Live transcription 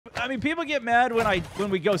I mean, people get mad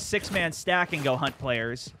when we go 6-man stack and go hunt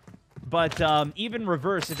players. But even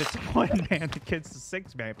reverse, if it's 1-man against a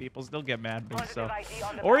 6-man, people still get mad at me. So,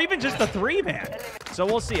 or even just a 3-man. So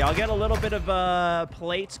we'll see. I'll get a little bit of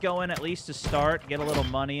plates going at least to start. Get a little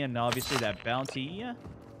money and obviously that bounty.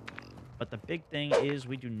 But the big thing is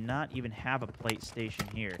we do not even have a plate station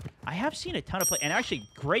here. I have seen a ton of plate, and actually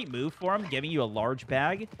great move for him, giving you a large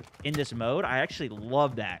bag in this mode. I actually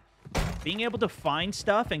love that. Being able to find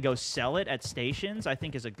stuff and go sell it at stations, I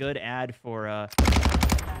think is a good ad for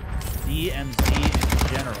DMZ in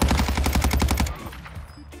general.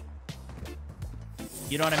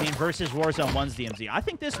 You know what I mean? Versus Warzone 1's DMZ. I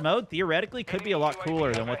think this mode theoretically could be a lot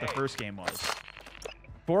cooler than what the first game was.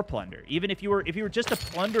 For plunder, even if you were just a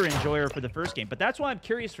plunder enjoyer for the first game. But that's why I'm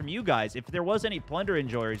curious from you guys, if there was any plunder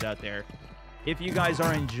enjoyers out there, if you guys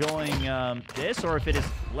are enjoying this or if it is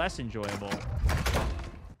less enjoyable.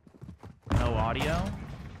 No audio.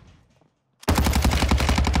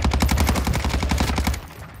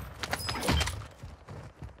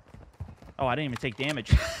 Oh, I didn't even take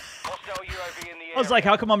damage. I was like,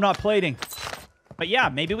 how come I'm not plating? But yeah,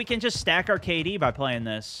 maybe we can just stack our KD by playing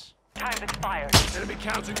this. Time expired. Enemy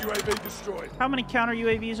counter UAV destroyed. How many counter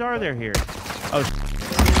UAVs are there here? Oh.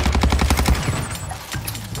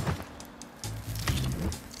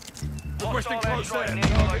 Requesting close air.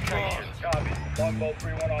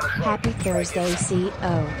 Happy Thursday,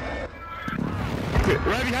 CO.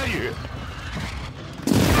 Right behind you.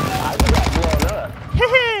 I got blown up.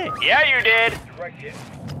 Yeah, you did.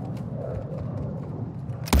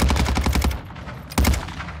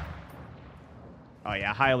 Oh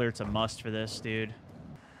yeah, high alert's a must for this, dude.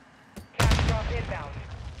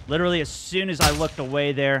 Literally, as soon as I looked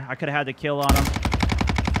away there, I could have had the kill on him.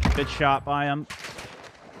 Good shot by him.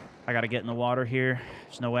 I gotta get in the water here.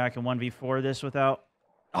 There's no way I can 1v4 this without...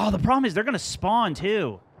 Oh, the problem is they're gonna spawn,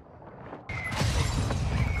 too.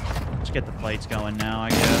 Let's get the plates going now, I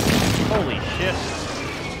guess. Holy shit.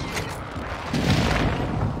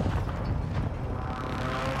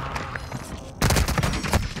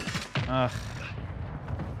 Ugh.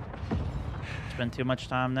 Spend too much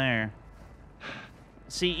time there.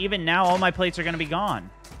 See, even now, all my plates are going to be gone.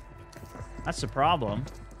 That's the problem.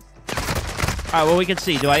 All right, well, we can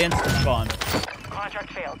see. Do I instant spawn?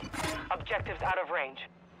 Contract failed. Objectives out of range.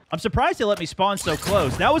 I'm surprised they let me spawn so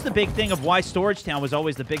close. That was the big thing of why Storage Town was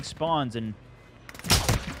always the big spawns, and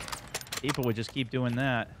people would just keep doing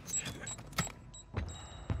that.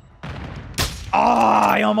 Oh,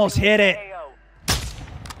 I almost hit it.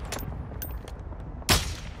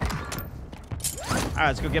 All right,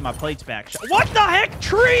 let's go get my plates back. What the heck?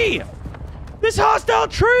 Tree! This hostile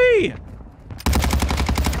tree!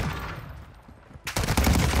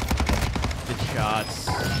 Good shots.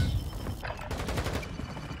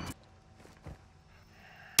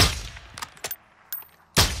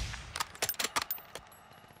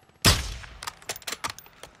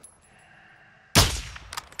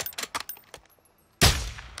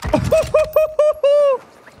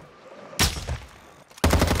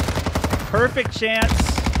 Perfect chance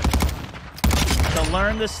to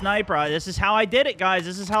learn the sniper. This is how I did it, guys.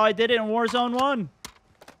 This is how I did it in Warzone 1.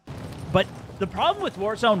 But the problem with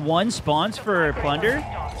Warzone 1 spawns for plunder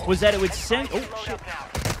was that it would send... Oh, shit.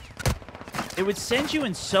 It would send you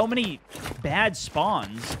in so many bad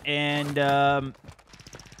spawns, and... It's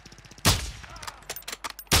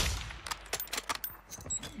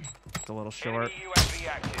a little short.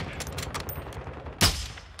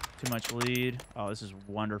 Too much lead. Oh, this is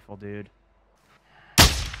wonderful, dude.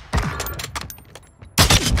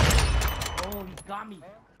 Oh, he got me.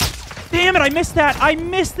 Damn it, I missed that! I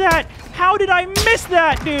missed that! How did I miss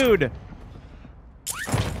that, dude?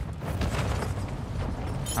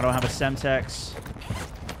 I don't have a Semtex.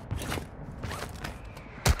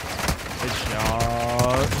 Good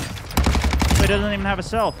shot. He doesn't even have a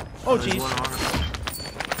self. Oh, jeez.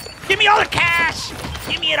 Give me all the cash!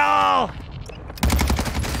 Give me it all!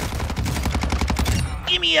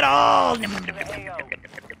 Give me it all!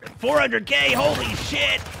 400K, holy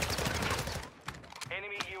shit!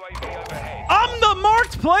 I'm the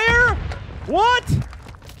marked player? What?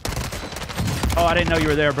 Oh, I didn't know you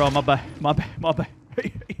were there, bro. My bad. My bad. My bad.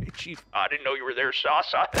 Chief, I didn't know you were there,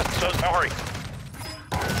 Sauce. I'm so sorry.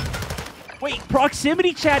 Wait,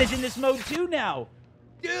 proximity chat is in this mode too now.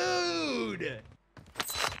 Dude!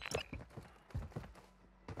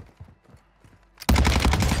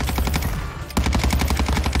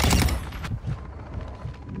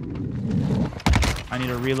 I need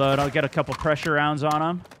a reload. I'll get a couple pressure rounds on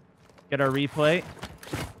him. Get our replay.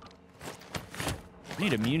 I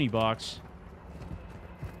need a muni box.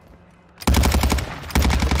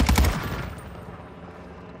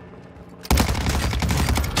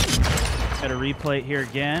 Got a replay here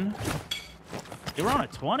again. Dude, we're on a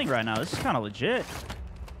 20 right now. This is kind of legit.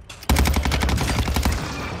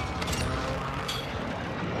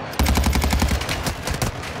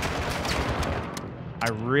 I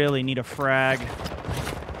really need a frag.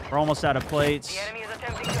 We're almost out of plates. The enemy is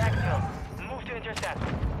attempting to exfil. Move to intercept.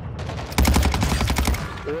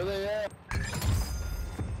 Where are they at?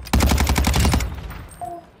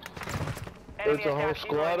 Enemy There's a whole attack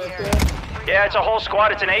squad helo in up the there? area. Yeah, it's a whole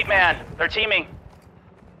squad. It's an 8-man. They're teaming.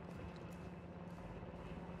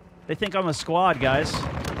 They think I'm a squad, guys.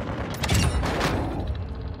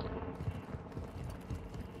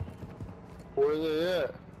 Where are they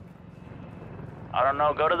at? I don't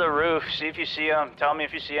know. Go to the roof. See if you see them. Tell me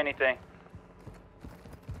if you see anything.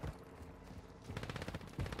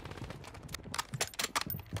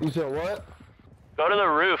 You said what? Go to the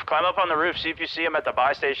roof. Climb up on the roof. See if you see them at the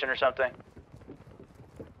buy station or something.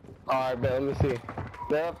 Alright, man, let me see.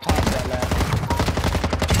 They're up top right now.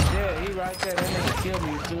 Yeah, he right there. That nigga killed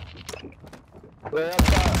me too. They're up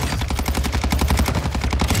top.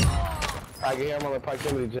 I can hear him on the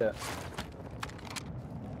proximity jet.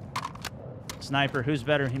 Sniper, who's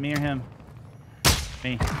better, me or him?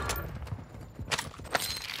 Me.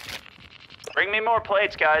 Bring me more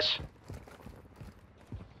plates, guys.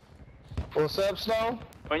 What's up, Snow?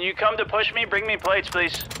 When you come to push me, bring me plates,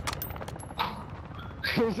 please.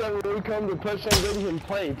 He said when we come to push him, bring him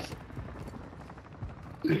plates.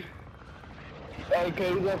 Hey,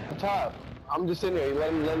 okay, he's up the top. I'm just sitting here.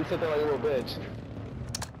 Let him sit there like a little bitch.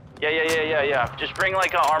 Yeah. Just bring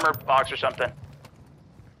like an armor box or something.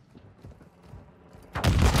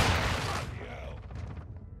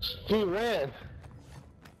 He ran.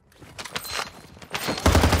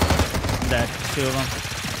 Dead. Two of them.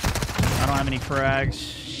 I don't have any frags.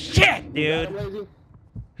 Shit, dude. Lazy.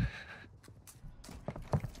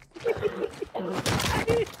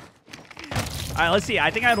 Alright, let's see.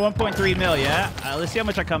 I think I had 1.3 mil, yeah? Let's see how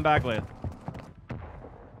much I come back with.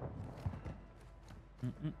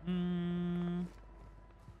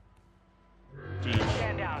 Jeez.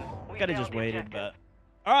 Stand down. We Could have failed just the waited, objective.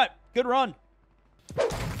 but... Alright, good run.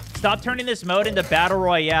 Stop turning this mode into Battle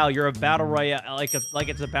Royale. You're a Battle Royale, like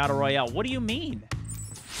it's a Battle Royale. What do you mean?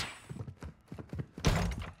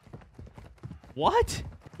 What?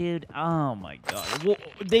 Dude, oh my god. Well,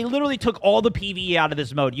 they literally took all the PvE out of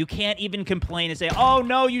this mode. You can't even complain and say, oh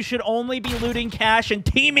no, you should only be looting cash and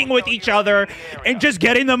teaming with each other and just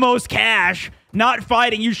getting the most cash, not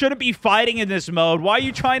fighting. You shouldn't be fighting in this mode. Why are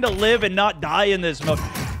you trying to live and not die in this mode?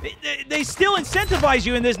 They still incentivize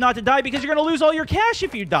you in this not to die because you're going to lose all your cash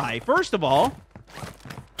if you die, first of all.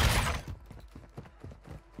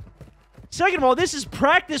 Second of all, this is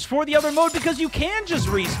practice for the other mode because you can just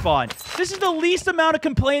respawn. This is the least amount of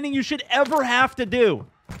complaining you should ever have to do.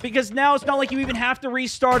 Because now it's not like you even have to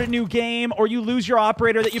restart a new game or you lose your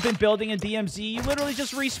operator that you've been building in DMZ. You literally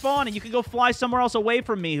just respawn and you can go fly somewhere else away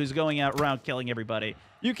from me who's going out around killing everybody.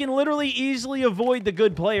 You can literally easily avoid the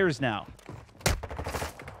good players now.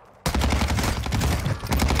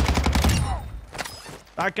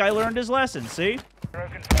 That guy learned his lesson, see?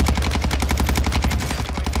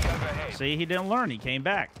 See, he didn't learn. He came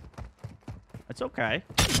back. That's okay.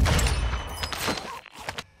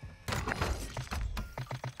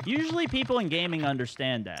 Usually people in gaming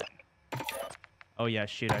understand that. Oh, yeah,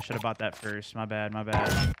 shoot. I should have bought that first. My bad, my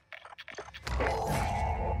bad.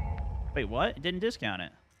 Wait, what? It didn't discount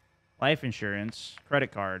it. Life insurance,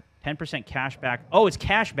 credit card, 10% cash back. Oh, it's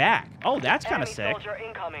cash back. Oh, that's kind of sick. Soldier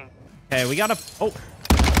incoming. Okay, we got to... Oh.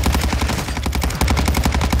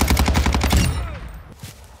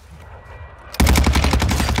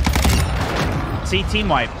 See, team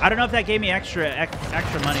wipe. I don't know if that gave me extra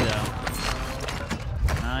money, though.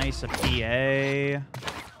 Nice, a PA. I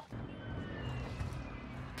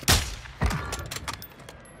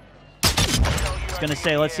was going to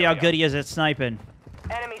say, let's see how good he is at sniping.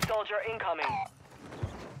 Enemy soldier incoming.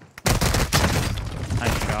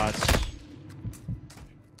 Nice shots.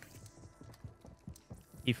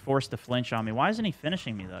 He forced the flinch on me. Why isn't he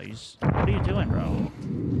finishing me, though? What are you doing, bro?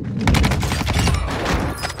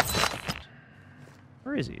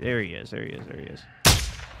 Where is he? There he is. There he is. There he is.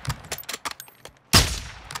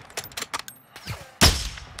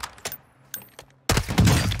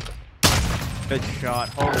 Good shot.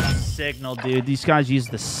 Holy signal, dude. These guys use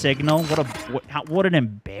the signal. What an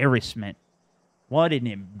embarrassment. What an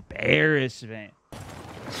embarrassment.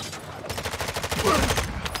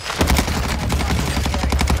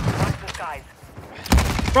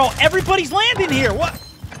 Bro, everybody's landing here. What?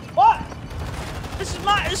 What? This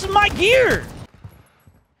is my gear.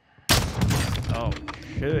 Oh,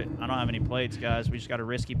 shit. I don't have any plates, guys. We just got a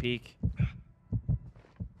risky peek.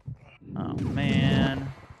 Oh,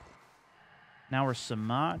 man. Now we're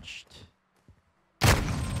samached.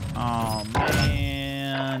 Oh,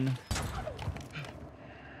 man.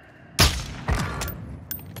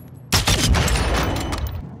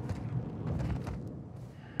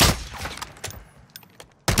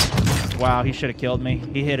 Wow, he should have killed me.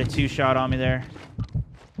 He hit a 2-shot on me there.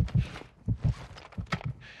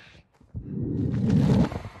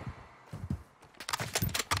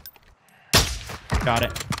 Got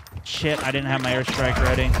it. Shit, I didn't have my airstrike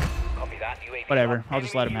ready. Whatever, I'll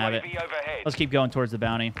just let him have it. Let's keep going towards the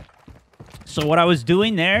bounty. So what I was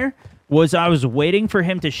doing there was I was waiting for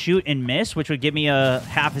him to shoot and miss, which would give me a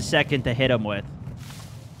half a second to hit him with.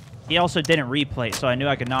 He also didn't replay, so I knew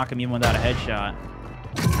I could knock him even without a headshot.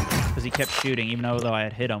 Because he kept shooting, even though I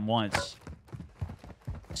had hit him once.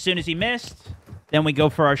 As soon as he missed, then we go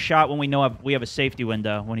for our shot when we know we have a safety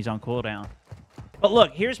window when he's on cooldown. But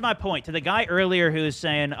look, here's my point. To the guy earlier who was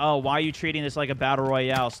saying, oh, why are you treating this like a battle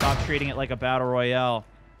royale? Stop treating it like a battle royale.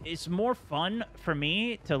 It's more fun for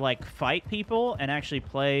me to, like, fight people and actually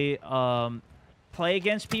play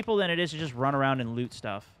against people than it is to just run around and loot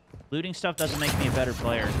stuff. Looting stuff doesn't make me a better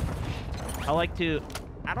player.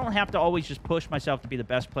 I don't have to always just push myself to be the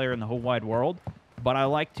best player in the whole wide world, but I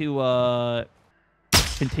like to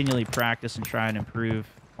continually practice and try and improve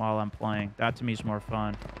while I'm playing. That, to me, is more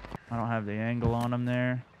fun. I don't have the angle on him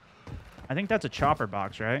there. I think that's a chopper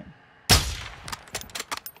box, right?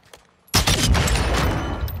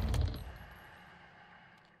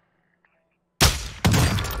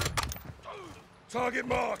 Target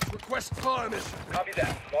marked. Request fire mission. Copy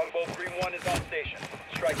that. Longbow 3-1 is on station.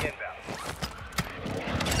 Strike inbound.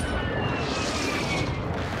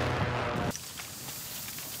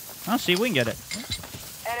 I'll see if we can get it.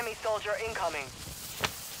 Enemy soldier incoming.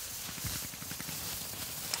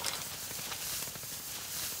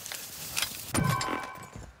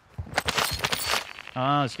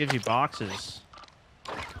 Oh, this gives you boxes.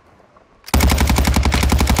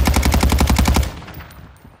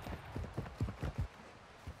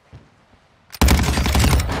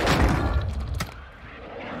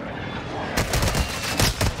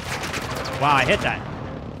 Wow, I hit that.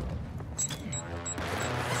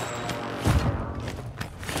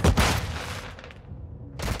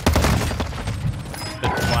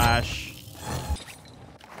 Good flash.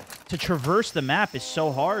 To traverse the map is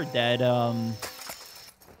so hard that,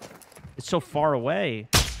 it's so far away.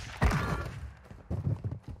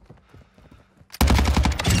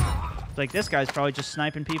 It's like this guy's probably just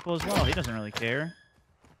sniping people as well. He doesn't really care.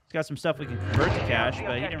 He's got some stuff we can convert to cash,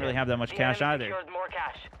 but he didn't really have that much cash either.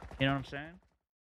 You know what I'm saying?